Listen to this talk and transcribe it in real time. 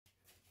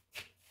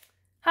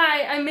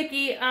Hi, I'm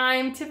Mikki.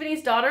 I'm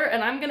Tiffany's daughter,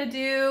 and I'm gonna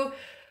do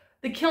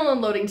the kiln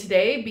unloading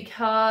today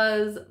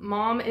because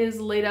mom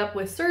is laid up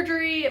with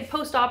surgery,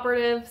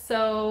 post-operative,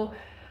 so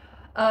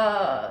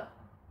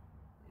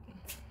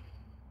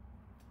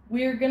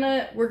we're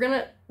gonna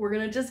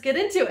just get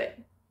into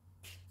it.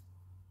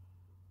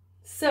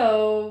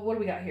 So what do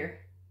we got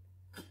here?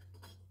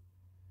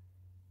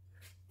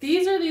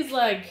 These are these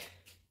like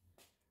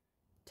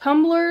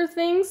tumbler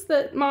things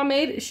that mom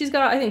made. She's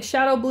got, I think,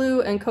 shadow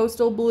blue and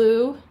coastal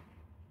blue.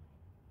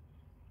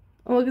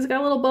 Oh, look, it's got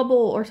a little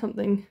bubble or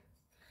something.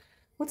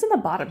 What's in the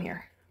bottom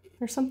here?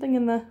 There's something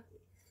in the...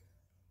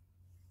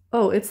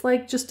 Oh, it's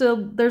like just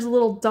there's a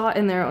little dot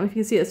in there. I don't know if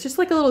you can see it. It's just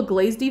like a little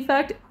glaze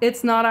defect.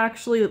 It's not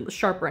actually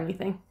sharp or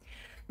anything.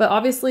 But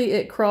obviously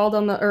it crawled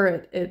on the, or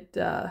it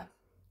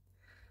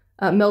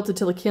melted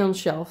to the kiln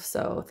shelf.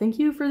 So thank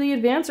you for the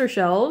advancer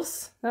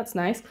shelves. That's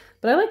nice.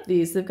 But I like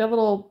these. They've got a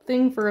little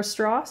thing for a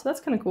straw, so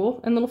that's kind of cool.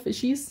 And little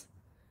fishies.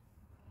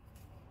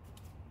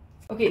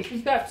 Okay,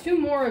 she's got two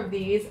more of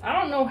these. I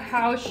don't know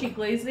how she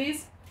glazed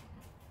these.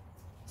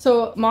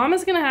 So mom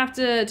is gonna have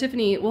to,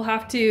 Tiffany will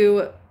have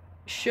to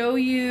show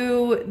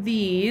you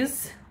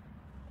these,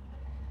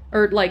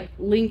 or like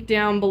link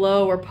down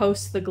below or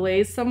post the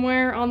glaze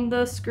somewhere on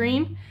the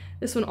screen.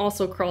 This one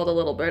also crawled a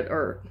little bit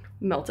or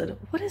melted.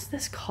 What is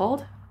this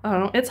called? I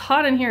don't know. It's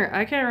hot in here.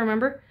 I can't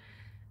remember.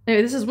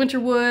 Anyway, this is winter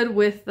wood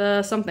with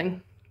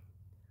something.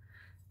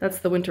 That's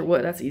the winter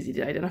wood. That's easy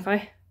to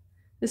identify.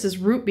 This is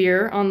root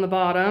beer on the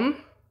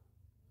bottom.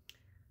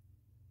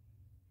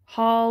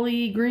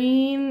 Holly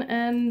green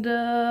and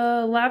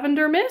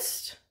lavender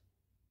mist,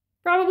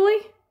 probably.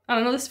 I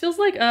don't know, this feels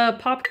like a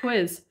pop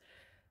quiz.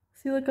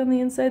 See, look on the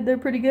inside, they're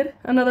pretty good.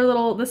 Another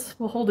little, this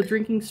will hold a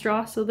drinking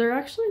straw, so they're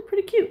actually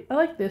pretty cute. I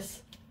like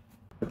this.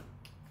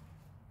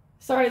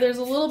 Sorry, there's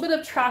a little bit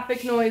of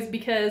traffic noise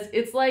because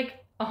it's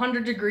like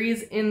 100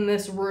 degrees in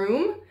this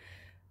room.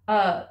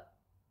 Oh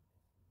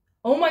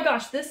my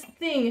gosh, this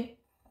thing,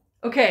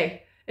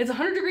 okay. It's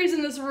 100 degrees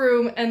in this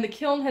room, and the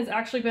kiln has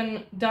actually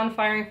been done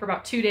firing for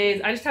about 2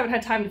 days. I just haven't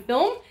had time to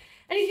film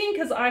anything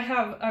because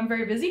I'm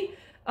very busy.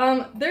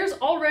 There's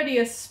already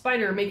a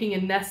spider making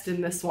a nest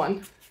in this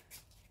one.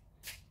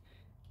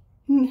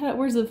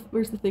 Where's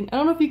the thing? I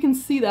don't know if you can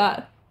see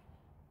that.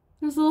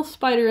 There's a little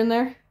spider in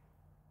there.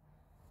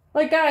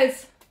 Like,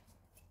 guys.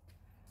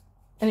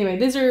 Anyway,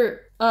 these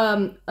are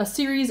a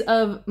series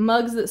of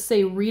mugs that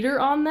say reader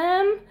on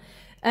them,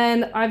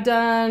 and I've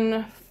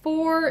done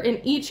 4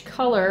 in each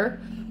color.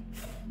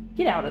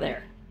 Get out of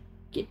there.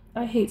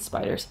 I hate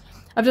spiders.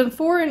 I've done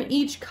 4 in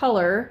each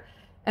color,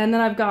 and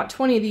then I've got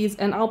 20 of these,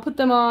 and I'll put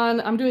them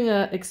on. I'm doing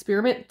an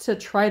experiment to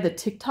try the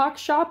TikTok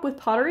shop with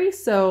pottery,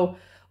 so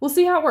we'll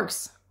see how it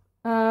works.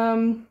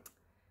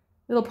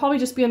 It'll probably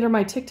just be under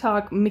my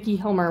TikTok Mikki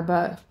Helmer,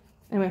 but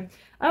anyway,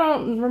 I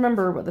don't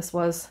remember what this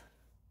was.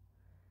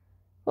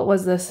 What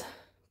was this?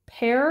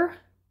 Pear?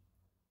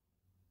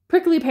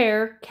 Prickly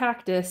pear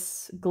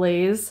cactus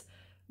glaze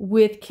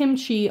with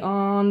kimchi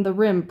on the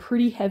rim.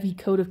 Pretty heavy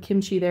coat of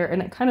kimchi there,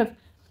 and it kind of,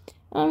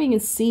 I don't know if you can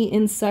see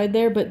inside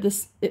there, but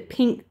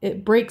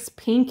it breaks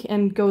pink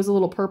and goes a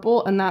little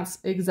purple, and that's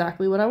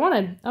exactly what I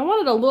wanted. I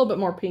wanted a little bit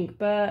more pink,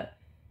 but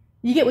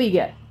you get what you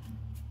get.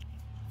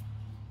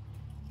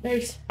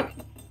 There's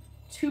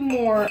 2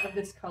 more of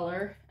this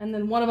color, and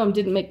then one of them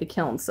didn't make the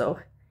kiln, so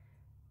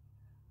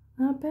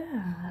not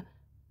bad.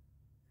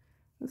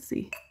 Let's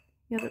see.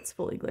 Yeah, that's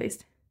fully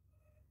glazed.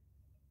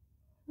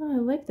 Oh, I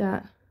like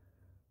that.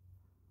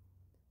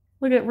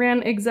 Look, it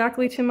ran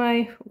exactly to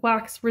my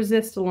wax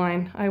resist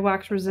line. I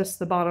wax resist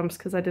the bottoms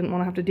because I didn't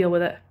want to have to deal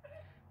with it.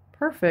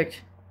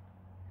 Perfect.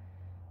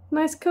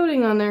 Nice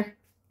coating on there.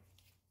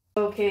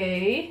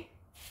 Okay.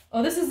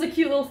 Oh, this is the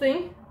cute little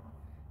thing.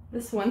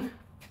 This one.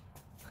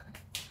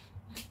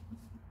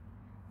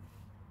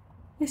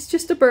 It's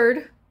just a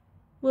bird.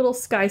 Little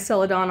sky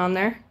celadon on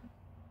there.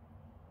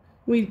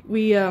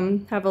 We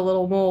have a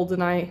little mold,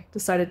 and I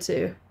decided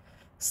to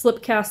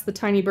slip cast the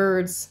tiny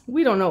birds.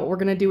 We don't know what we're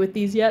gonna do with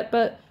these yet,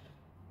 but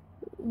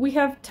we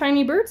have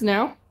tiny birds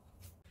now.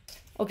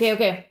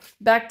 Okay,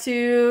 back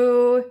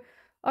to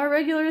our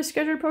regular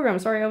scheduled program.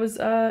 Sorry, I was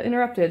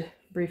interrupted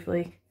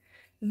briefly.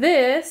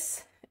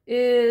 This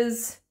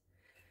is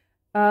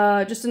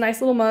just a nice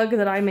little mug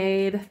that I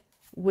made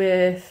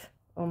with,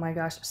 oh my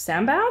gosh,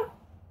 sambao?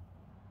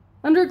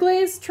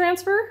 Underglaze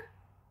transfer?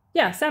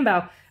 Yeah,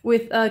 sambao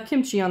with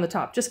kimchi on the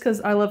top, just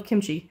because I love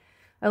kimchi.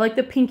 I like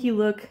the pinky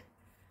look.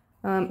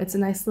 It's a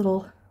nice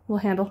little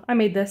handle. I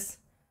made this.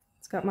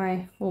 It's got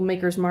my little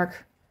maker's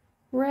mark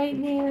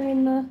right there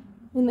in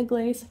the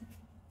glaze.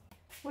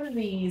 What are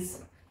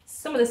these?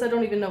 Some of this I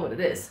don't even know what it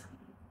is.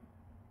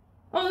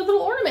 Oh, the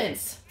little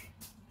ornaments.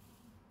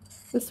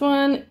 This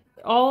one,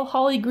 all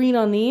holly green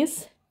on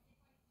these.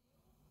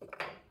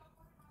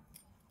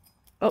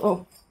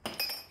 Uh-oh.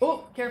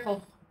 Oh,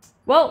 careful.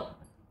 Well,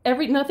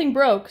 nothing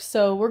broke,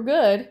 so we're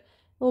good.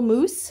 Little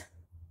moose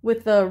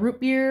with the root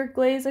beer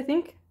glaze, I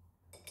think.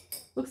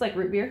 Looks like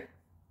root beer.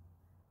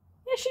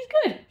 Yeah, she's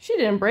good. She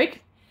didn't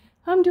break.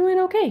 I'm doing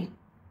okay.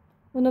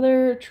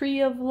 Another tree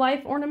of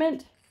life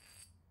ornament.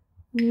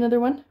 Another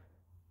one.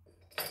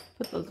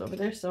 Put those over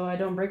there so I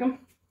don't break them.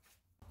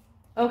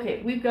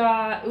 Okay, we've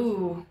got,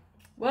 ooh,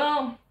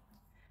 well,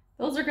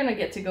 those are gonna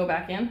get to go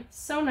back in.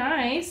 So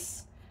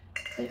nice.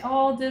 They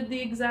all did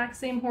the exact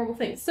same horrible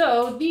thing.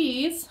 So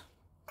these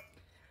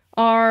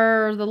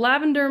are the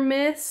lavender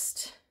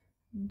mist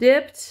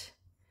dipped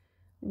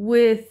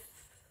with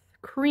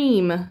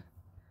cream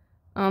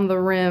on the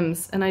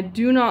rims, and I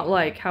do not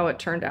like how it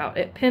turned out.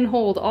 It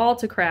pinholed all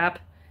to crap.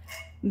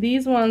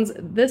 These ones,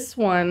 this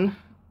one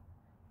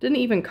didn't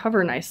even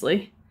cover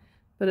nicely,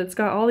 but it's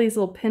got all these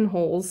little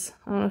pinholes.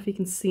 I don't know if you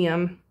can see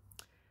them.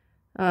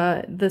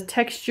 The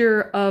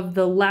texture of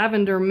the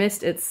lavender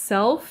mist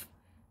itself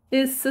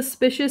is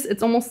suspicious.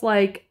 It's almost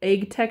like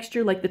egg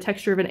texture, like the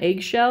texture of an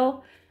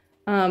eggshell.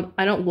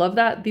 I don't love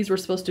that. These were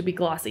supposed to be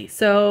glossy.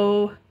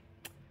 So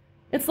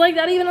it's like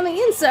that even on the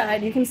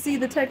inside. You can see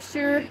the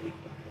texture.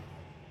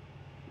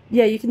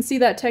 Yeah, you can see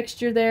that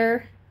texture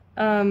there.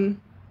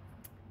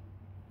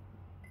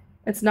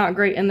 It's not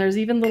great. And there's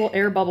even little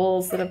air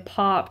bubbles that have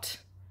popped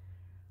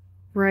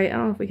right, I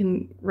don't know if we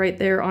can, right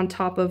there on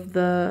top of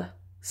the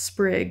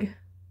sprig.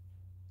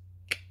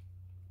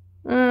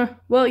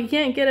 Well, you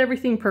can't get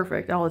everything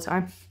perfect all the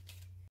time.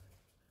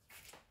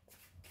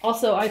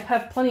 Also, I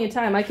have plenty of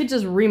time. I could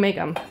just remake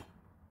them.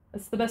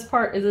 That's the best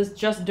part, is it's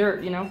just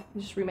dirt, you know?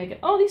 You just remake it.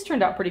 Oh, these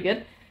turned out pretty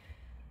good.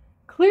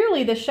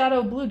 Clearly, the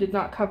shadow blue did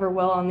not cover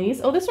well on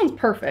these. Oh, this one's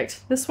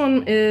perfect. This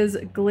one is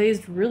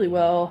glazed really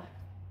well.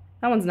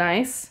 That one's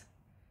nice.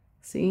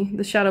 See,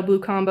 the shadow blue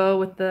combo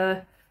with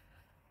the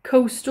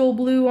coastal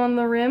blue on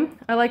the rim.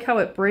 I like how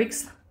it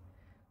breaks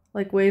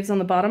like waves on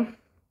the bottom.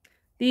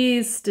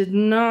 These did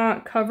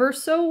not cover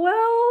so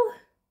well.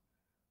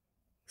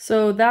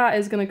 So that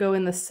is going to go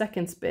in the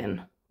seconds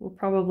bin. We'll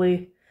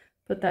probably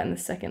put that in the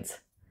seconds.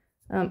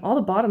 All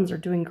the bottoms are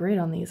doing great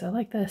on these. I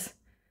like this.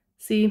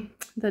 See,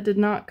 that did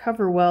not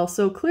cover well.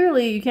 So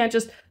clearly you can't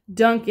just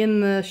dunk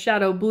in the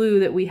shadow blue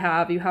that we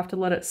have. You have to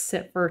let it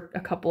sit for a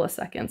couple of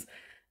seconds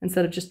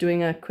instead of just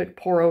doing a quick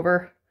pour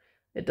over.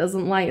 It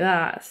doesn't like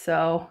that.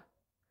 So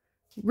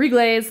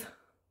reglaze.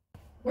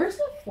 Where's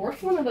the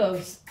fourth one of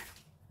those?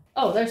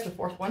 Oh, there's the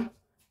fourth one.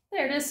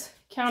 There it is,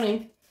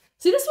 counting.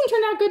 See, this one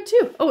turned out good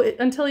too. Oh,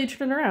 until you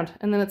turn it around,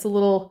 and then it's a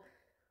little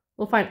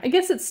fine. I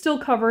guess it's still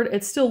covered.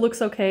 It still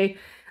looks okay.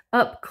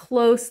 Up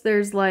close,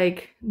 there's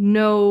like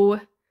no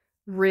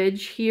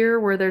ridge here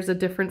where there's a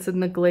difference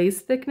in the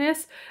glaze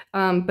thickness,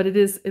 but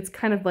it's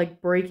kind of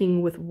like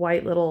breaking with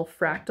white little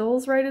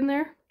fractals right in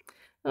there.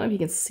 I don't know if you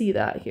can see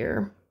that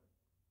here,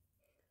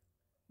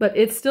 but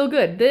it's still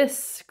good.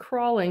 This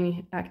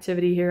crawling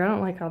activity here, I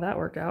don't like how that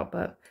worked out,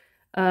 but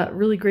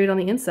really great on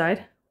the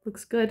inside.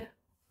 Looks good.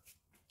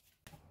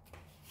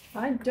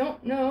 I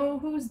don't know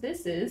whose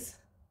this is.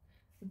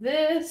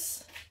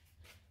 This,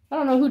 I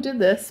don't know who did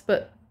this,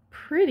 but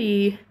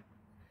pretty.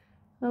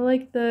 I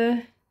like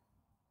the,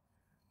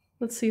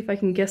 let's see if I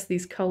can guess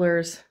these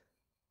colors.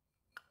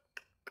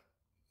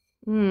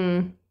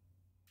 Nope,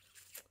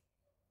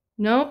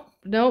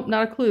 nope,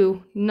 not a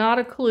clue. Not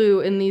a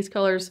clue in these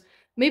colors.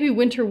 Maybe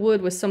winter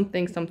wood was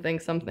something, something,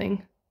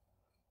 something.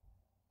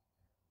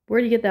 Where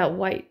do you get that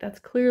white? That's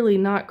clearly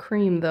not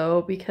cream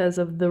though, because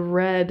of the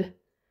red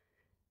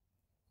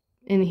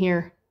in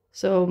here.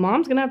 So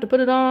Mom's gonna have to put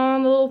it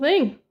on the little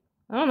thing.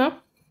 I don't know.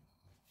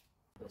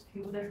 Those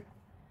people there.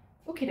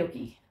 Okie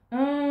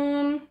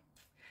dokie.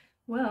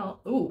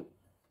 Well, ooh.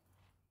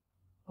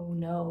 Oh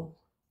no.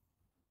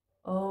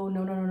 Oh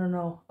no, no, no, no,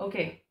 no.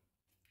 Okay.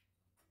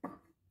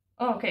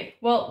 Okay,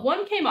 well,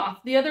 one came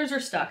off. The others are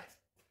stuck.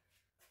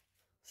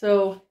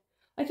 So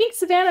I think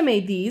Savannah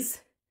made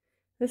these.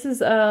 This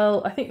is,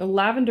 I think, a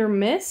lavender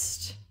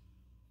mist.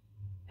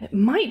 It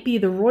might be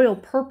the royal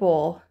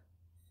purple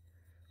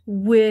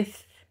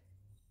with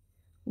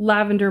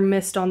lavender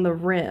mist on the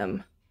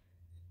rim.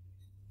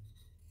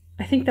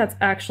 I think that's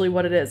actually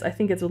what it is. I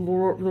think it's the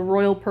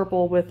royal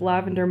purple with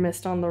lavender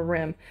mist on the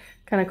rim.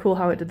 Kind of cool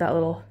how it did that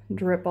little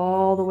drip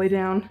all the way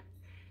down.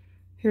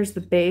 Here's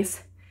the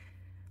base.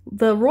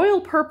 The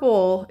royal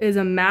purple is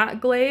a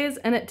matte glaze,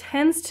 and it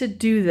tends to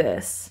do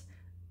this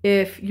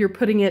if you're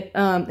putting it,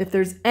 if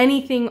there's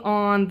anything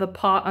on the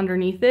pot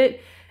underneath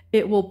it,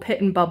 it will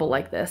pit and bubble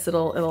like this.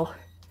 It'll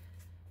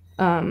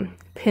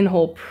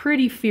pinhole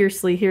pretty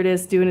fiercely. Here it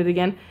is, doing it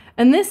again.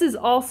 And this is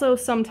also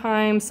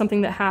sometimes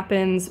something that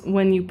happens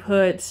when you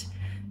put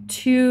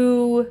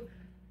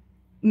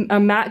a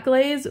matte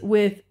glaze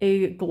with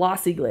a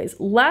glossy glaze.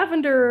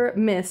 Lavender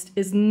mist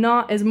is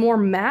more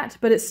matte,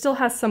 but it still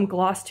has some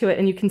gloss to it,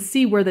 and you can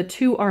see where the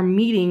two are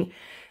meeting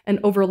and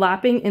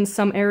overlapping in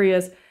some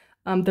areas.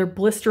 They're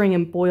blistering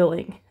and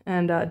boiling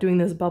and doing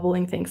this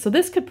bubbling thing. So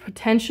this could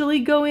potentially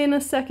go in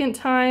a second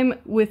time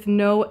with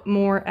no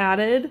more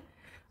added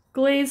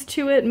glaze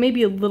to it,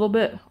 maybe a little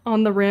bit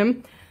on the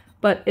rim.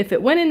 But if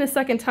it went in a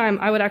second time,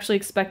 I would actually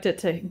expect it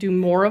to do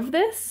more of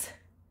this.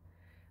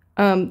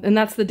 And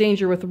that's the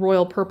danger with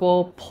royal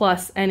purple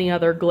plus any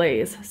other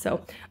glaze.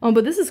 So,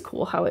 but this is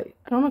cool how I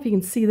don't know if you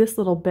can see this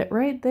little bit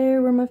right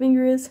there where my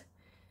finger is.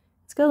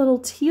 It's got a little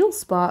teal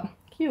spot.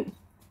 Cute.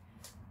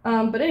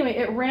 But anyway,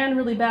 it ran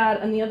really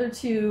bad, and the other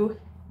two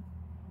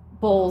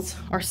bowls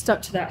are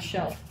stuck to that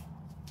shelf.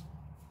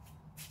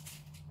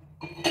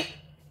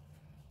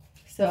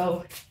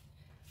 So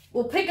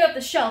we'll pick up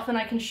the shelf and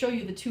I can show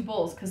you the two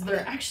bowls because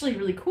they're actually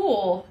really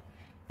cool.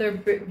 They're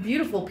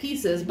beautiful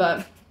pieces,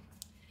 but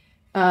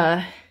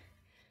I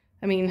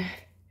mean,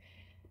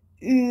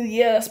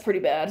 yeah, that's pretty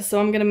bad.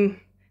 So I think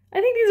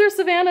these are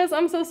Savannah's.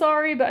 I'm so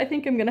sorry, but I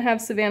think I'm gonna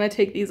have Savannah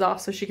take these off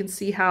so she can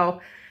see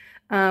how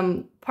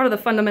part of the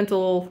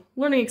fundamental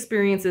learning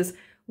experience is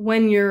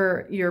when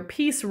your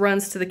piece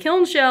runs to the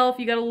kiln shelf,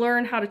 you got to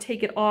learn how to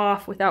take it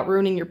off without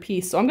ruining your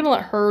piece. So I'm gonna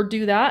let her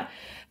do that.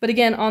 But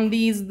again, on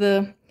these,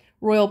 the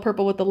royal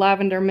purple with the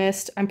lavender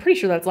mist, I'm pretty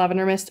sure that's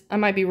lavender mist. I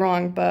might be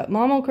wrong, but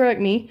Mom will correct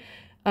me.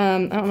 I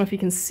don't know if you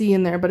can see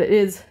in there, but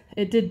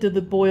it did do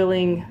the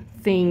boiling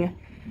thing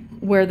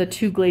where the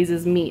two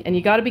glazes meet. And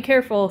you got to be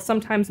careful.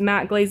 Sometimes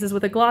matte glazes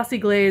with a glossy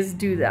glaze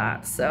do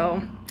that.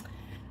 So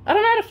I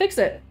don't know how to fix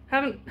it.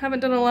 Haven't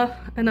done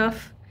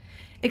enough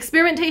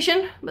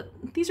experimentation, but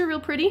these are real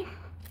pretty.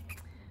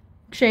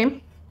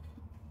 Shame.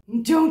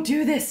 Don't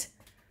do this.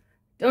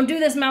 Don't do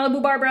this,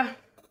 Malibu Barbara.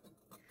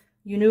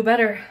 You knew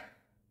better.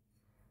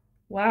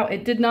 Wow,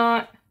 it did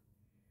not.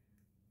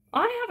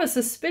 I have a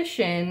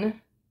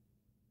suspicion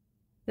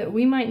that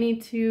we might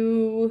need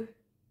to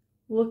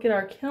look at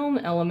our kiln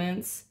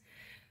elements.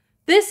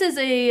 This is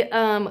a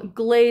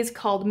glaze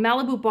called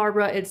Malibu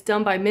Barbara. It's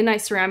done by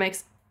Midnight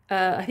Ceramics.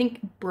 I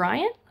think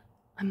Brian?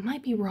 I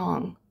might be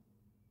wrong.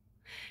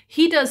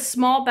 He does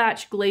small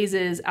batch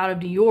glazes out of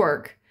New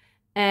York,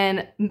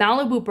 and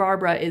Malibu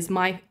Barbara is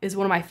one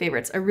of my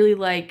favorites. I really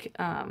like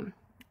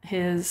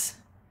his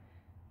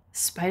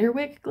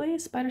spiderwick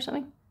glaze, spider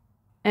something,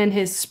 and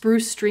his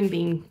spruce string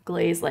bean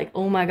glaze. Like,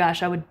 oh my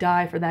gosh, I would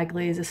die for that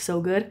glaze. It's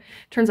so good.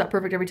 Turns out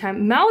perfect every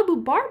time.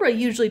 Malibu Barbara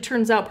usually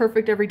turns out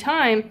perfect every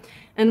time,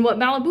 and what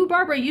Malibu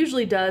Barbara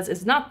usually does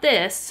is not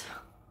this,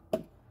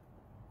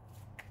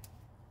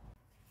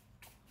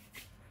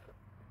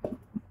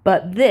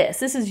 but this.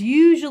 This is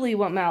usually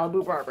what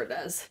Malibu Barbara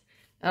does.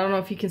 I don't know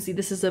if you can see,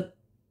 this is a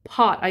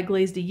pot I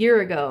glazed a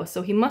year ago,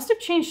 so he must have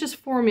changed his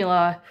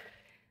formula,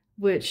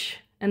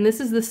 and this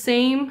is the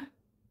same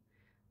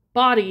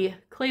body,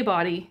 clay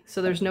body,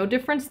 so there's no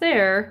difference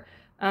there.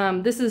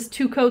 This is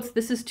 2 coats,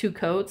 this is 2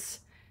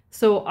 coats.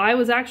 So I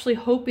was actually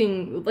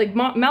hoping, like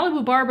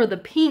Malibu Barbara, the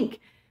pink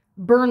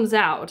burns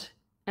out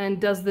and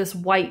does this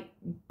white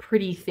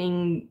pretty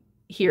thing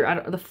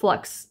here, the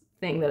flux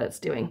thing that it's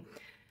doing.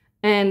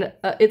 And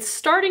it's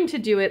starting to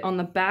do it on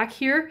the back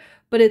here,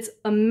 but it's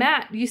a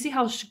matte. You see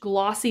how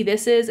glossy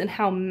this is and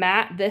how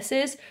matte this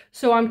is?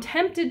 So I'm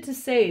tempted to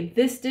say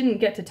this didn't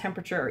get to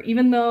temperature,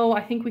 even though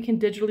I think we can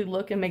digitally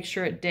look and make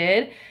sure it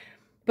did.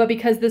 But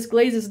because this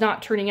glaze is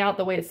not turning out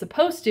the way it's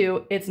supposed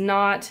to, it's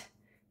not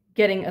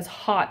getting as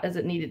hot as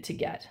it needed to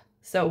get.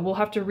 So we'll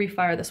have to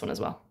refire this one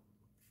as well.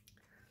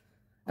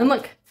 And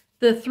look,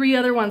 the 3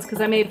 other ones, because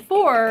I made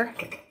 4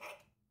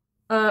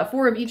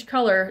 of each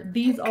color,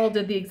 these all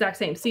did the exact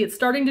same. See, it's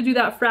starting to do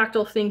that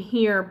fractal thing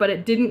here, but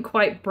it didn't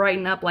quite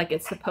brighten up like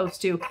it's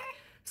supposed to.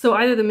 So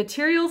either the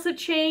materials have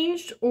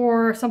changed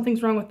or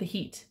something's wrong with the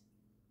heat.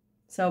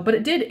 So, but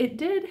it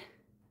did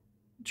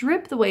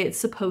drip the way it's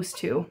supposed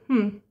to.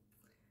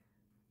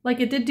 Like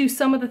it did do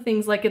some of the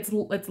things, like it's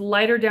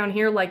lighter down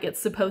here like it's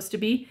supposed to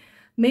be.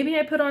 Maybe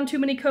I put on too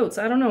many coats.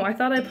 I don't know. I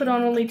thought I put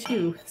on only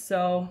 2.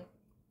 So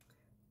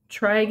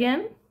try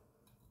again.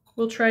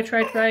 We'll try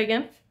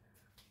again.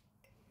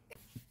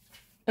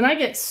 And I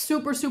get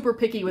super, super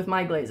picky with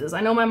my glazes.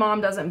 I know my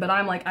mom doesn't, but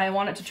I'm like, I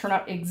want it to turn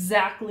out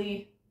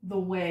exactly the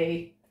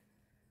way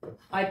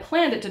I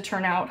planned it to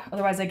turn out.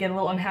 Otherwise, I get a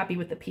little unhappy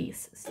with the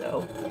piece.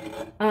 So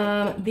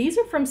these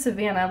are from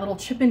Savannah, little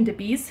chip and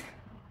dippies.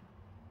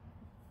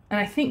 And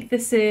I think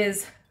this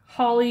is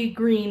holly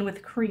green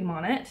with cream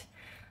on it,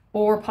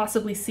 or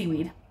possibly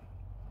seaweed.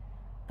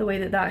 The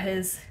way that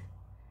has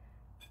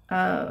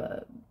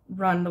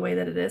run the way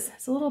that it is.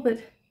 It's a little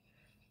bit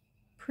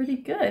pretty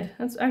good.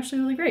 That's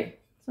actually really great.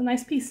 It's a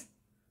nice piece.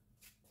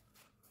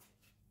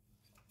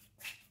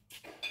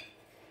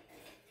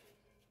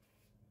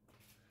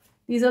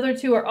 These other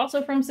 2 are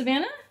also from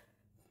Savannah.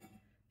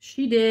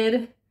 She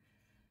did,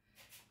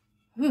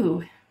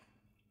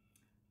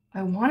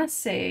 I want to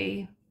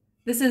say,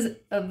 this is,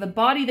 the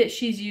body that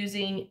she's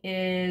using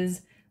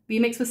is B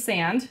mixed with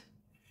sand.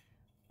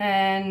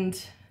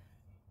 And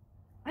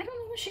I don't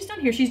know what she's done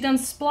here. She's done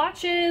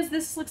splotches.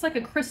 This looks like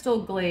a crystal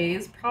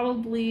glaze,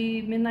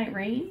 probably Midnight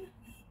Rain,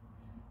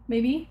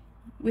 maybe,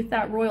 with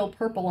that royal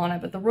purple on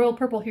it. But the royal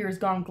purple here has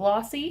gone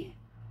glossy,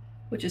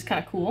 which is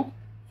kind of cool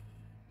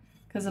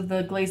because of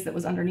the glaze that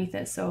was underneath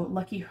it. So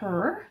lucky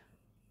her.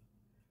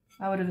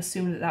 I would have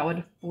assumed that that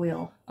would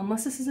boil,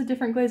 unless this is a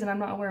different glaze and I'm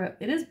not aware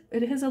of it.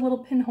 It is a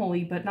little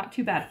pinholey, but not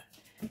too bad.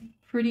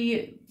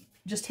 Pretty,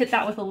 just hit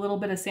that with a little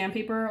bit of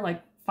sandpaper,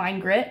 like fine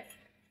grit,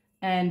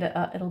 and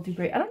it'll do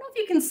great. I don't know if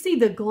you can see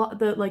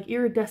the like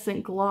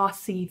iridescent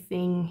glossy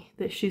thing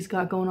that she's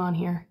got going on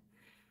here.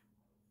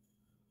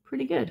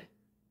 Pretty good.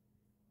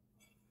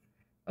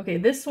 Okay,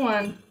 this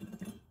one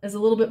is a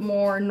little bit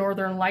more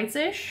Northern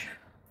Lights-ish.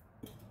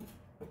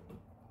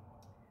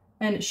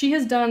 And she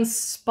has done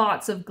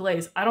spots of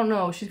glaze. I don't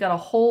know, she's got a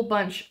whole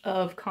bunch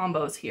of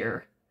combos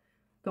here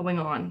going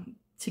on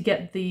to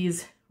get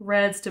these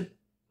reds to,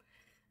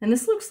 and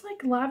this looks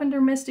like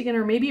Lavender Mist again,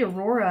 or maybe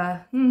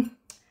Aurora.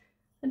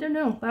 I don't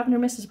know, Lavender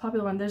Mist is a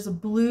popular one. There's a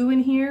blue in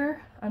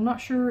here. I'm not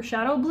sure,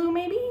 Shadow Blue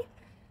maybe?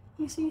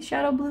 You see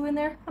Shadow Blue in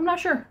there? I'm not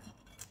sure.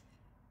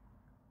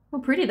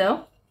 Well, pretty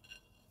though.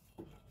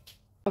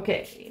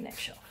 Okay, next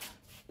shelf.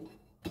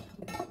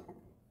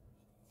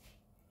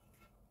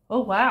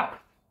 Oh, wow.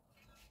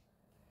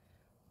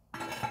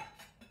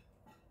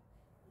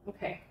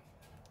 Okay.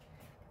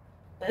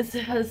 This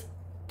has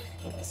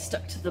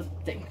stuck to the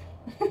thing.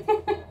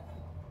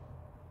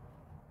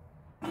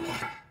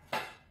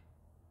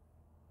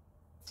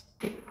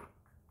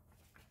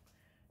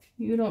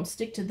 You don't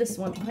stick to this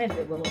one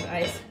either, little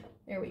guys.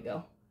 There we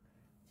go.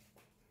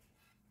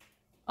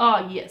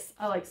 Ah, yes.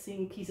 I like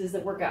seeing pieces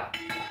that work out.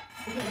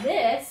 Okay,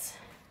 this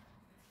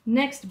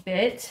next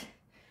bit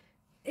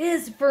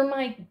is for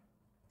my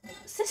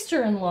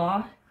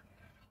sister-in-law,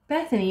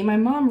 Bethany. My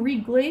mom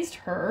reglazed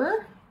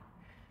her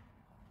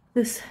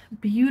this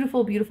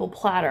beautiful, beautiful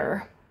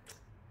platter.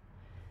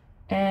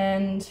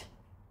 And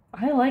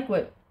I like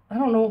what, I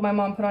don't know what my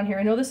mom put on here.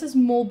 I know this is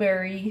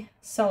mulberry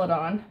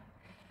celadon,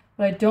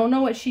 but I don't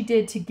know what she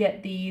did to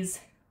get these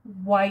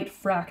white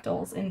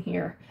fractals in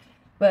here.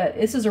 But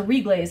this is a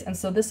reglaze, and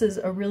so this is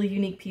a really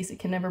unique piece. It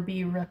can never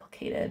be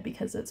replicated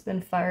because it's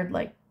been fired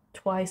like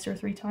twice or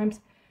 3 times.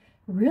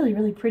 Really,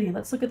 really pretty.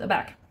 Let's look at the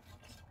back.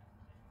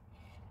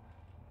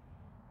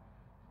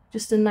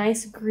 Just a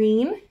nice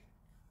green.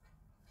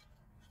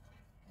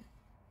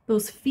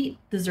 Those feet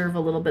deserve a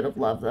little bit of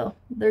love though.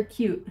 They're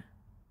cute.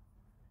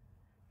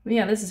 But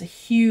yeah, this is a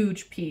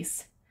huge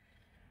piece.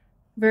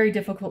 Very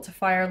difficult to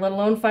fire, let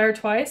alone fire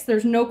twice.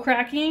 There's no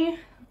cracking.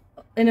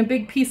 In a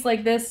big piece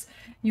like this,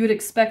 you would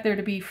expect there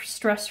to be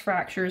stress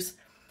fractures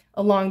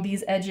along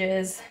these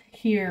edges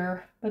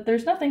here, but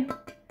there's nothing.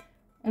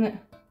 And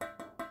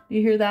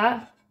you hear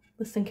that?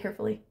 Listen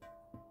carefully.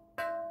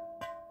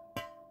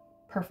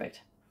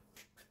 Perfect.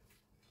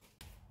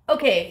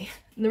 Okay,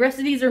 the rest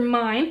of these are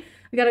mine.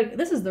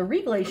 This is the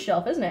reglaze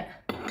shelf, isn't it?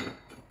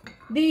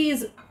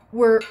 These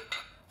were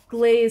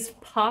glazed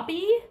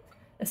poppy,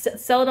 a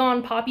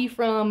celadon poppy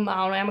from, I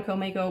don't know,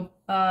 Amaco,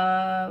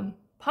 Mayco,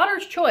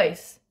 Potter's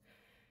Choice.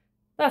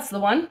 That's the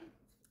one.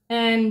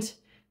 And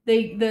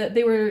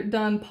they were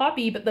done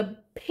poppy, but the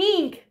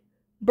pink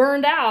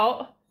burned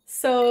out.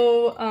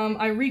 So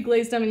I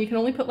reglazed them, and you can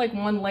only put like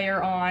 1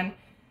 layer on.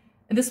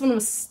 And this one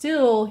was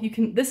still,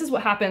 this is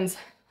what happens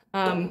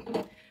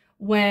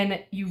when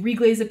you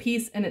reglaze a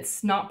piece and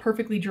it's not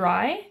perfectly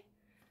dry,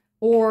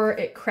 or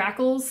it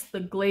crackles,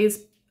 the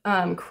glaze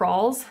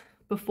crawls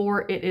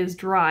before it is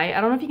dry. I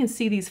don't know if you can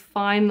see these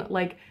fine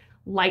like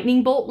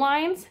lightning bolt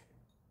lines.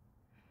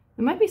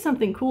 It might be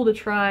something cool to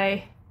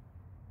try,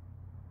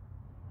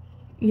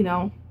 you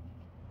know,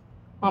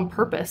 on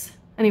purpose.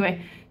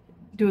 Anyway,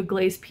 do a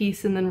glaze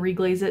piece and then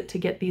reglaze it to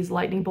get these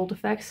lightning bolt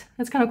effects.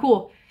 That's kind of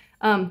cool.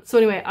 So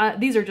anyway,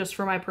 these are just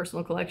for my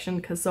personal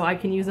collection, so I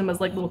can use them as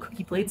like little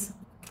cookie plates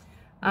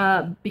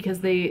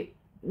because they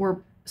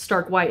were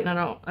stark white and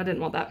I didn't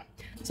want that.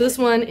 So this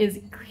one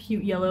is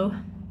cute yellow.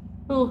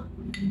 Little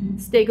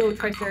Stego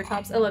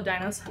Triceratops. I love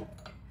dinos.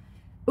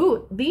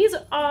 Ooh, these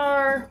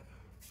are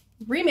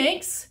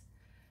remakes.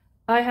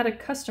 I had a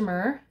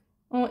customer,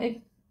 oh,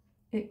 it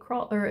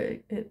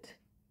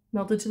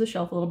melted to the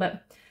shelf a little bit.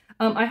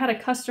 I had a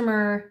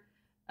customer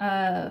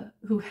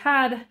who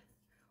had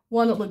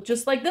one that looked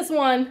just like this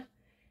one,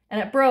 and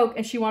it broke,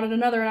 and she wanted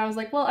another, and I was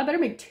like, well, I better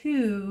make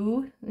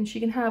 2, and she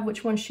can have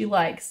which one she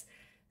likes.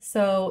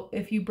 So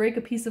if you break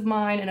a piece of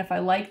mine, and if I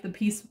like the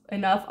piece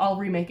enough, I'll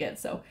remake it.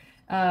 So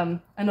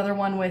another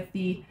one with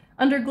the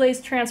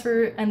underglaze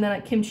transfer, and then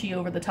a kimchi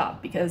over the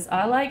top, because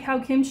I like how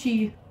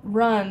kimchi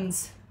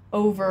runs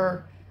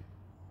over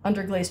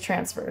underglaze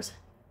transfers.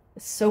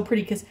 It's so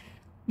pretty, because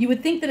you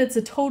would think that it's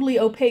a totally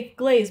opaque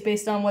glaze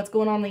based on what's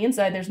going on the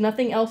inside. There's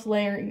nothing else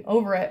layering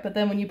over it, but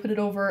then when you put it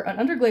over an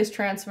underglaze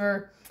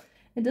transfer,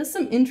 it does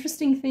some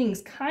interesting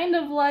things, kind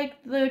of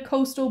like the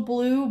coastal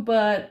blue,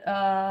 but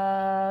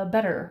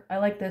better. I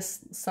like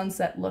this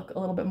sunset look a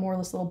little bit more,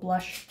 this little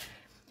blush.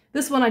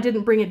 This one I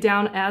didn't bring it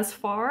down as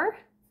far,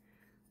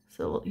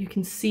 so you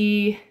can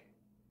see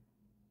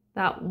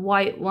that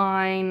white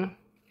line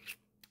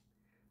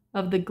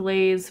of the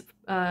glaze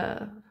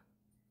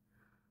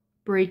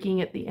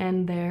breaking at the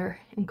end there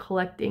and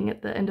collecting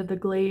at the end of the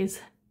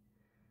glaze.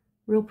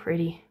 Real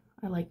pretty.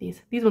 I like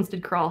these. These ones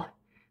did crawl,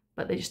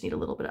 but they just need a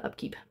little bit of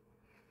upkeep.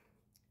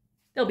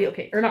 They'll be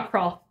okay. Or not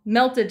crawl,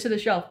 melted to the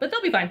shelf, but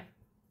they'll be fine.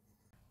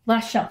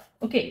 Last shelf.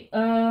 Okay,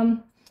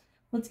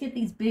 let's get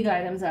these big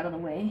items out of the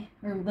way.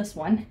 Or this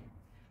one.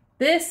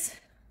 This,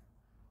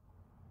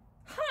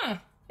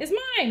 is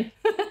mine.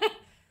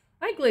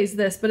 I glazed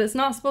this, but it's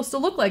not supposed to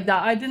look like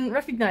that. I didn't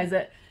recognize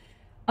it.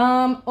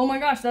 Oh my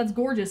gosh, that's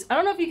gorgeous. I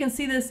don't know if you can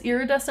see this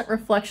iridescent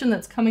reflection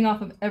that's coming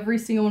off of every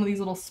single one of these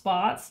little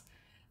spots.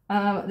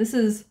 This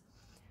is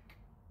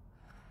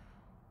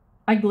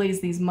I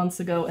glazed these months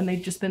ago and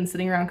they've just been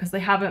sitting around because they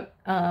haven't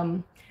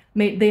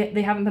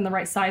they haven't been the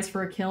right size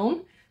for a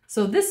kiln.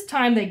 So this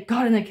time they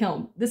got in the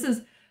kiln. This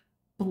is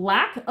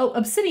black, oh,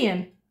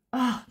 obsidian.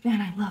 Oh man,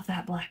 I love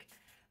that black.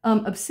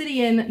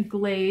 Obsidian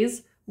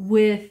glaze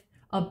with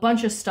a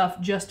bunch of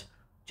stuff just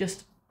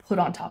put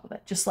on top of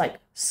it, just like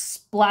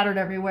splattered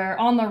everywhere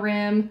on the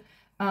rim.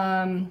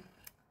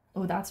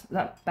 Oh,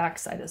 that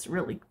backside is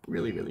really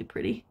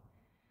pretty.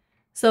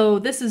 So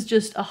this is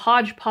just a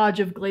hodgepodge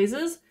of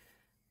glazes.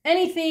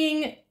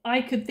 Anything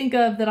I could think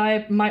of that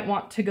I might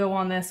want to go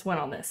on this went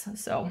on this.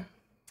 So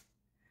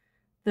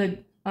the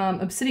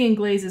obsidian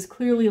glaze is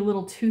clearly a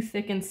little too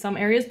thick in some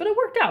areas, but it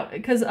worked out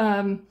because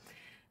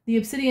the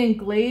obsidian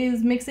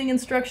glaze mixing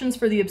instructions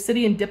for the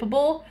obsidian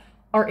dippable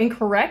are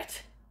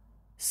incorrect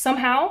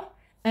somehow,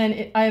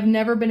 and I have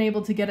never been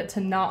able to get it to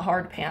not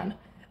hard pan.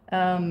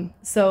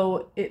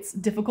 So it's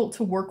difficult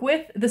to work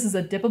with. This is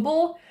a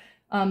dippable,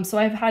 so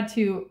I've had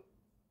to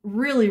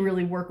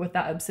really work with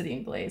that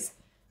obsidian glaze.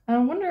 I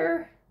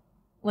wonder,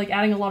 like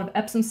adding a lot of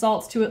Epsom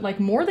salts to it, like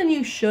more than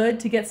you should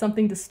to get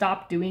something to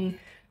stop doing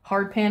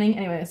hard panning.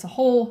 Anyway, it's a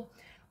whole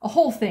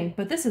thing,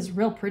 but this is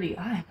real pretty.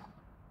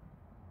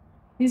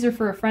 These are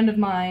for a friend of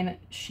mine.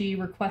 She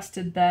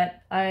requested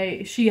that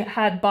she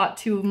had bought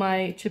 2 of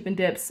my chip and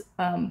dips,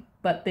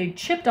 but they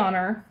chipped on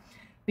her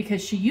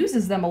because she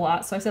uses them a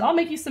lot. So I said, I'll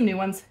make you some new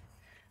ones.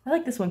 I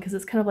like this one because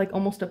it's kind of like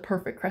almost a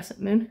perfect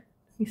crescent moon.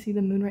 You see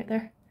the moon right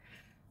there?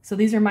 So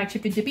these are my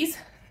chippy dippies.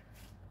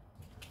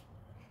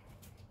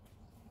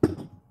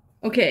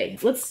 Okay,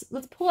 let's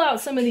pull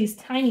out some of these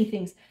tiny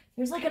things.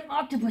 There's like an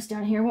octopus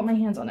down here. I want my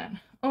hands on it.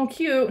 Oh,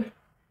 cute.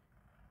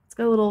 It's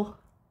got a little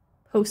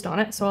post on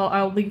it, so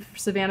I'll leave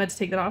Savannah to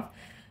take that off.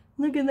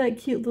 Look at that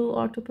cute little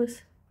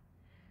octopus.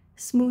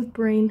 Smooth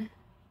brain.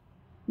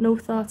 No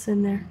thoughts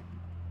in there.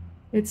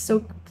 It's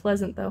so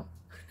pleasant, though.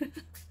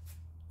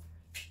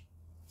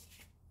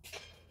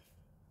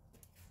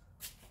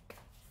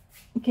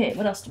 Okay,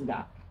 what else do we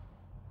got?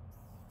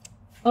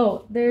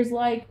 Oh, there's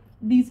like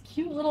these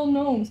cute little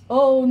gnomes.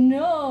 Oh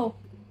no!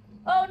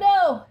 Oh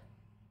no!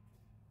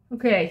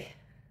 Okay.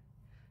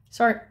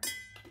 Sorry.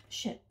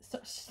 Shit.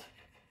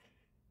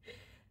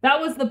 That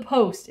was the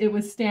post it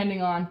was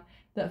standing on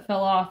that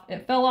fell off.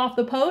 It fell off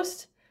the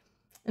post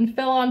and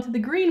fell onto the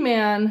green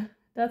man.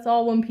 That's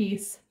all one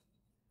piece.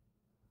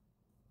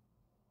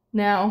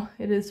 Now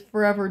it is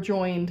forever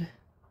joined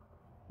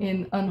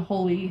in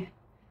unholy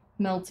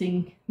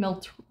meltrimony.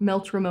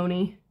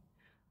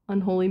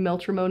 Unholy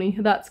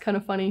meltrimony. That's kind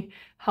of funny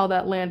how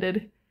that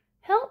landed.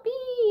 Help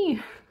me!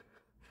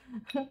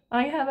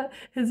 I have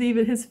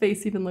his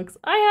face even looks,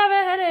 I have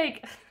a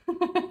headache.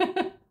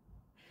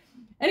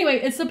 Anyway,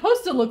 it's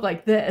supposed to look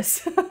like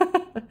this.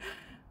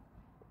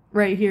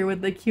 Right here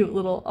with the cute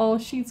little, oh,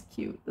 she's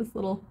cute. This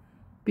little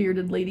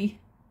bearded lady.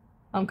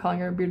 I'm calling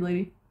her a bearded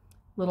lady.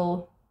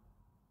 Little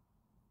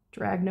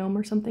drag gnome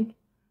or something.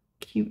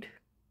 Cute.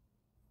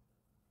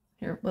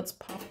 Here, let's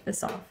pop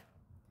this off.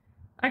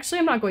 Actually,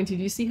 I'm not going to.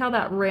 Do you see how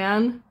that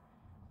ran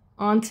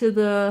onto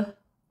the...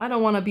 I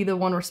don't want to be the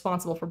one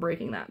responsible for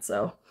breaking that,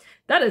 so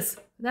that is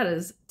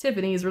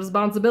Tiffany's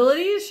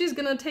responsibility. She's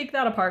gonna take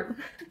that apart.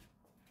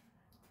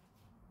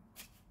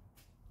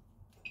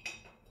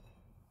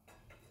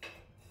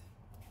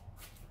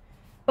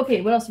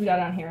 Okay, what else we got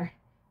on here?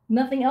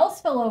 Nothing else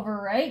fell over,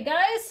 right,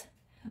 guys?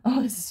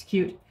 Oh, this is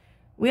cute.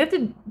 We have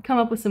to come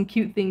up with some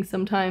cute things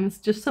sometimes,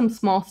 just some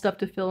small stuff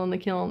to fill in the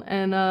kiln.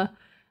 And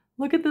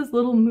look at this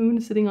little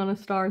moon sitting on a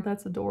star.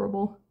 That's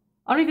adorable.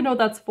 I don't even know what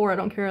that's for. I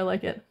don't care. I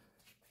like it.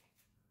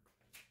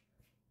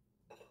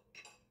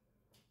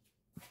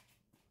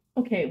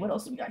 Okay, what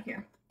else do we got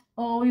here?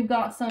 Oh, we've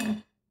got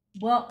some...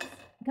 Well,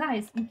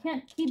 guys, you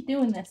can't keep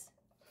doing this.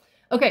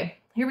 Okay,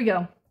 here we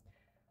go.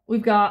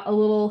 We've got a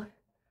little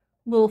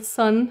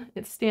sun.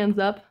 It stands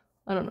up.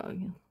 I don't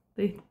know.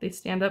 They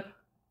stand up.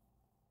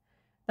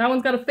 That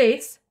one's got a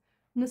face.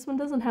 And this one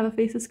doesn't have a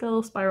face. It's got a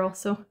little spiral.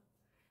 So,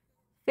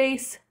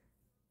 face,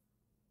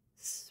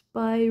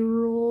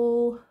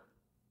 spiral.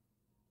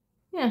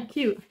 Yeah,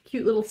 cute.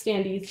 Cute little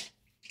standees.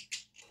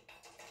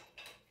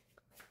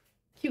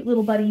 Cute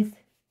little buddies.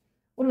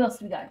 What else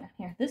do we got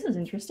here? This is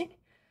interesting.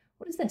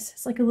 What is this?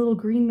 It's like a little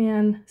green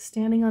man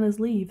standing on his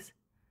leaves.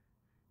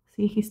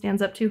 See, he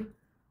stands up too.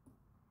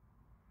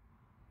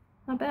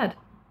 Not bad.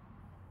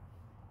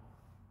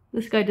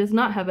 This guy does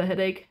not have a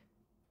headache.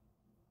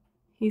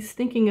 He's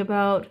thinking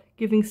about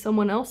giving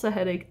someone else a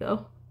headache,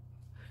 though.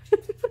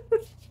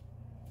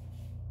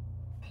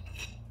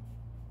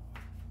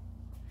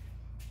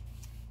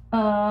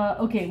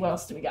 Okay, what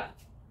else do we got?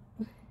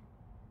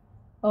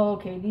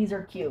 Okay, these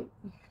are cute.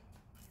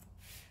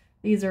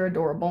 These are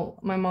adorable.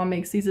 My mom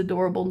makes these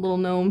adorable little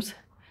gnomes.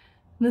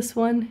 This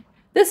one.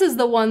 This is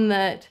the one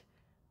that,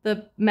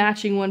 the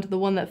matching one to the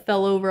one that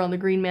fell over on the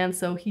green man,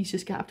 so he's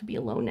just gonna have to be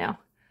alone now.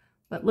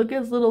 But look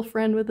at his little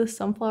friend with his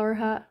sunflower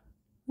hat.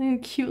 They're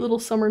cute little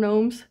summer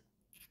gnomes.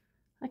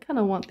 I kind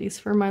of want these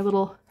for my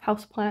little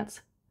house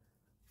plants.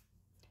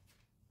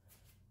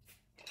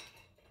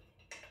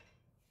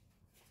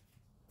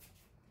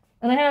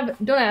 And I have,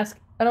 don't ask,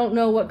 I don't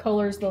know what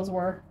colors those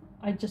were.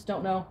 I just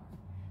don't know.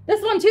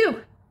 This one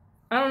too!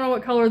 I don't know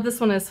what color this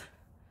one is.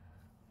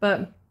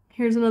 But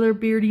here's another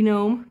beardy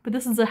gnome. But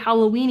this is a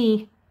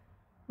Halloweeny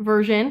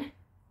version.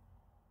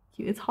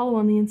 Cute. It's hollow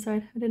on the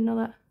inside. I didn't know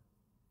that.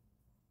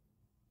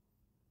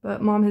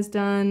 But Mom has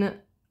done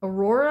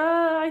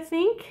Aurora, I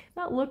think.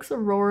 That looks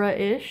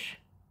Aurora-ish.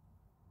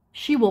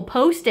 She will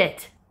post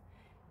it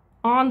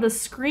on the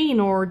screen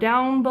or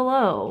down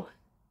below.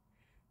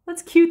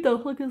 That's cute though.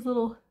 Look at his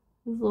little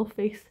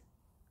face.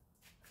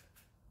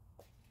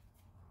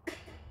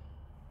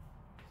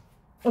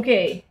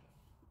 Okay.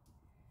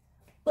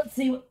 Let's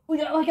see. We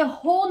got like a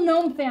whole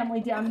gnome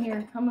family down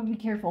here. I'm gonna be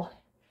careful.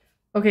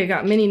 Okay,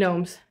 got mini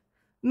gnomes.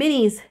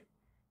 Minis.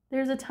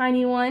 There's a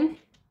tiny one.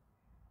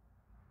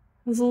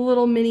 There's a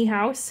little mini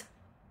house.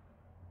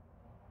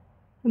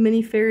 A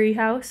mini fairy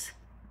house.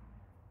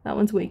 That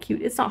one's way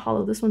cute. It's not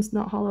hollow. This one's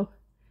not hollow.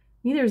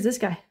 Neither is this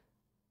guy.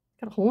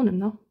 Got a hole in him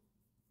though.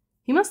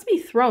 He must be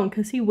thrown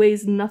because he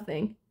weighs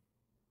nothing.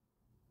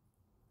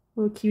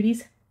 Little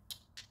cuties.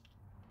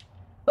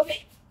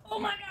 Okay. Oh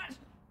my gosh.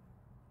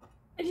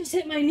 I just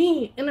hit my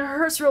knee and it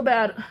hurts real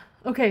bad.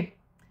 Okay.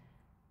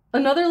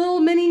 Another little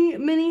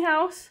mini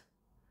house.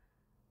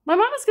 My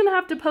mom is going to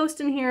have to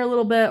post in here a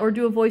little bit or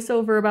do a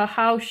voiceover about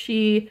how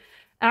she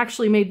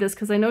actually made this,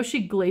 because I know she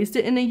glazed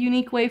it in a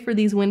unique way for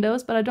these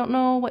windows, but I don't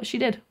know what she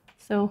did.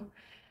 So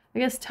I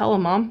guess tell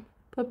them, Mom.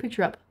 Put a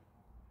picture up.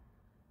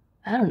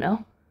 I don't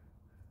know.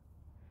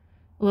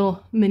 A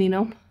little mini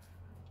gnome.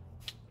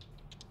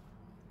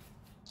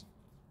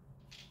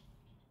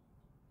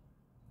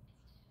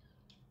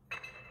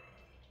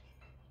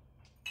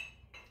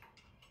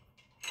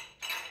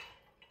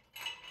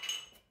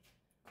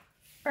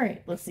 All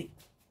right, let's see.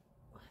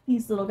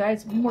 These little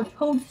guys, more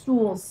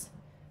toadstools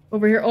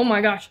over here. Oh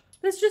my gosh,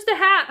 this is just a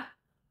hat.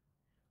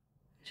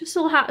 It's just a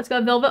little hat. It's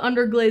got velvet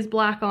underglaze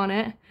black on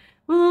it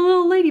with a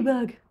little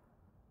ladybug.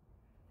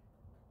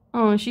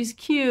 Oh, she's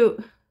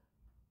cute.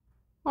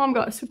 Mom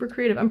got super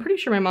creative. I'm pretty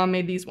sure my mom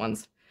made these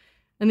ones.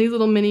 And these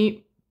little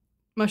mini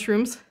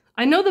mushrooms.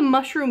 I know the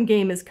mushroom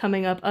game is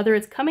coming up. Either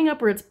it's coming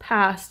up or it's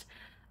past.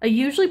 I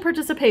usually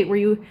participate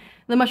where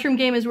the mushroom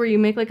game is where you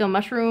make like a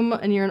mushroom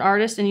and you're an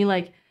artist and you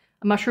like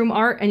a mushroom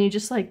art and you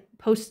just like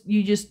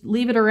you just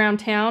leave it around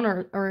town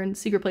or in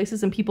secret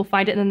places and people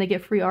find it and then they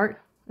get free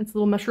art. It's a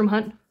little mushroom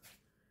hunt.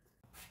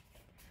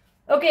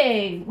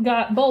 Okay, we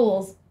got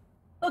bowls.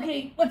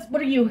 Okay, what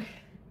are you?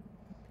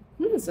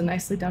 This is a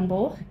nicely done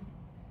bowl.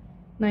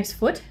 Nice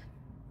foot.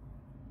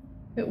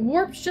 It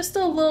warps just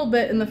a little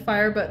bit in the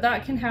fire, but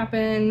that can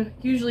happen.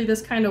 Usually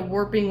this kind of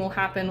warping will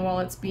happen while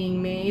it's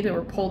being made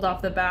or pulled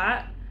off the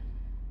bat.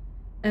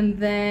 And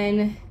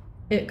then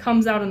it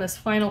comes out in this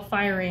final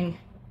firing.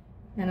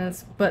 And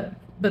it's, but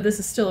this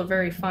is still a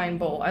very fine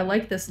bowl. I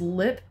like this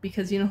lip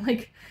because, you know,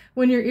 like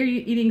when you're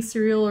eating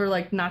cereal or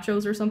like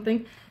nachos or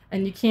something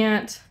and you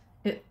can't,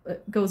 it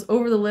goes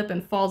over the lip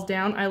and falls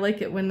down. I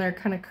like it when they're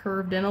kind of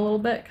curved in a little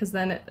bit because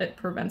then it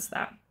prevents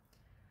that.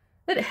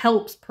 It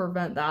helps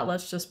prevent that.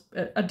 Let's just,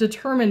 a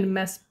determined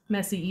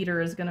messy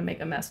eater is going to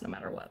make a mess no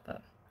matter what,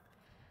 but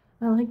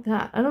I like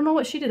that. I don't know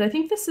what she did. I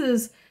think this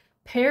is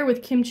pear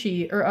with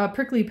kimchi, or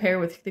prickly pear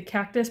with the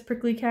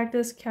prickly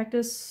cactus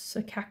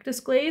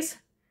glaze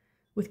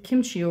with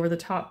kimchi over the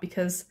top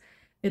because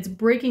it's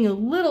breaking a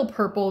little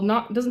purple,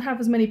 doesn't have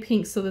as many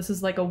pinks, so this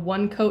is like a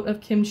 1 coat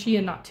of kimchi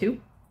and not 2.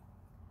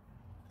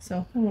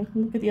 So,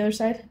 look at the other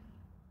side.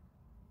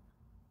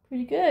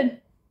 Pretty good.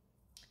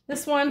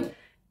 This one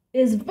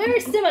is very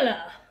similar.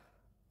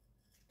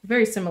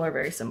 Very similar,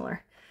 very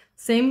similar.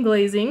 Same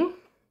glazing.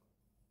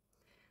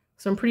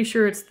 So I'm pretty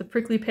sure it's the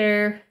prickly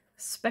pear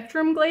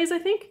spectrum glaze, I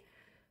think.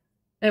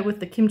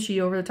 With the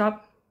kimchi over the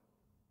top.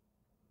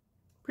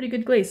 Pretty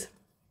good glaze.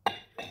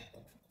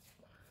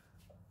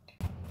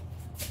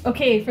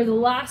 Okay, for the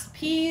last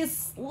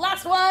piece,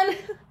 last one.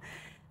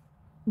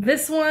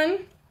 This one,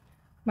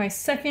 my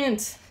second,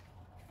 it's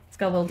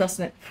got a little dust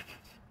in it.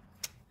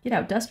 Get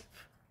out, dust.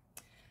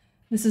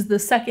 This is the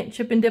second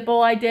chip and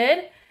dipple I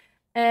did,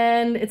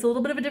 and it's a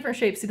little bit of a different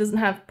shape, so it doesn't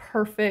have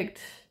perfect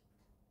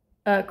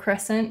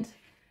crescent,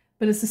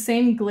 but it's the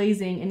same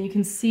glazing, and you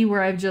can see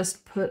where I've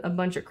just put a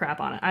bunch of crap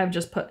on it. I've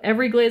just put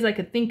every glaze I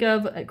could think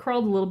of. I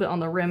crawled a little bit on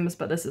the rims,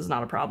 but this is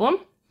not a problem.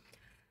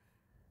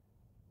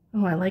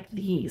 Oh, I like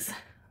these.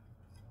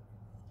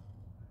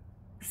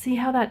 See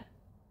how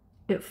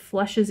it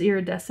flushes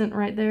iridescent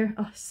right there?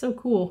 Oh, so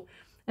cool.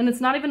 And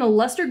it's not even a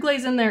luster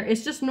glaze in there.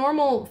 It's just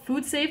normal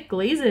food-safe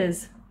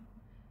glazes.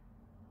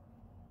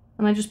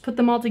 And I just put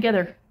them all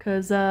together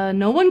because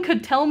no one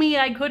could tell me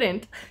I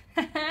couldn't.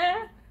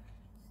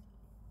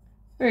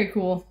 Very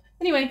cool.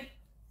 Anyway,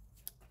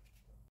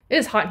 it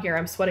is hot here.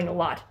 I'm sweating a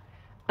lot.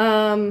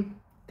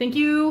 Thank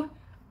you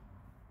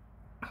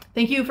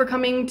for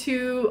coming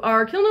to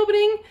our kiln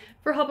opening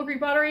for Hopple Creek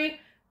Pottery.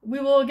 We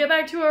will get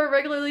back to our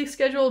regularly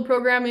scheduled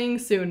programming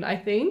soon, I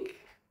think.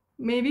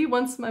 Maybe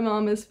once my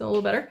mom is feeling a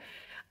little better.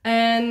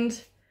 And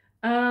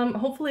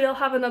hopefully I'll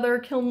have another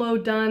kiln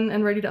load done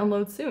and ready to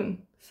unload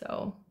soon.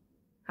 So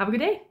have a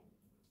good day.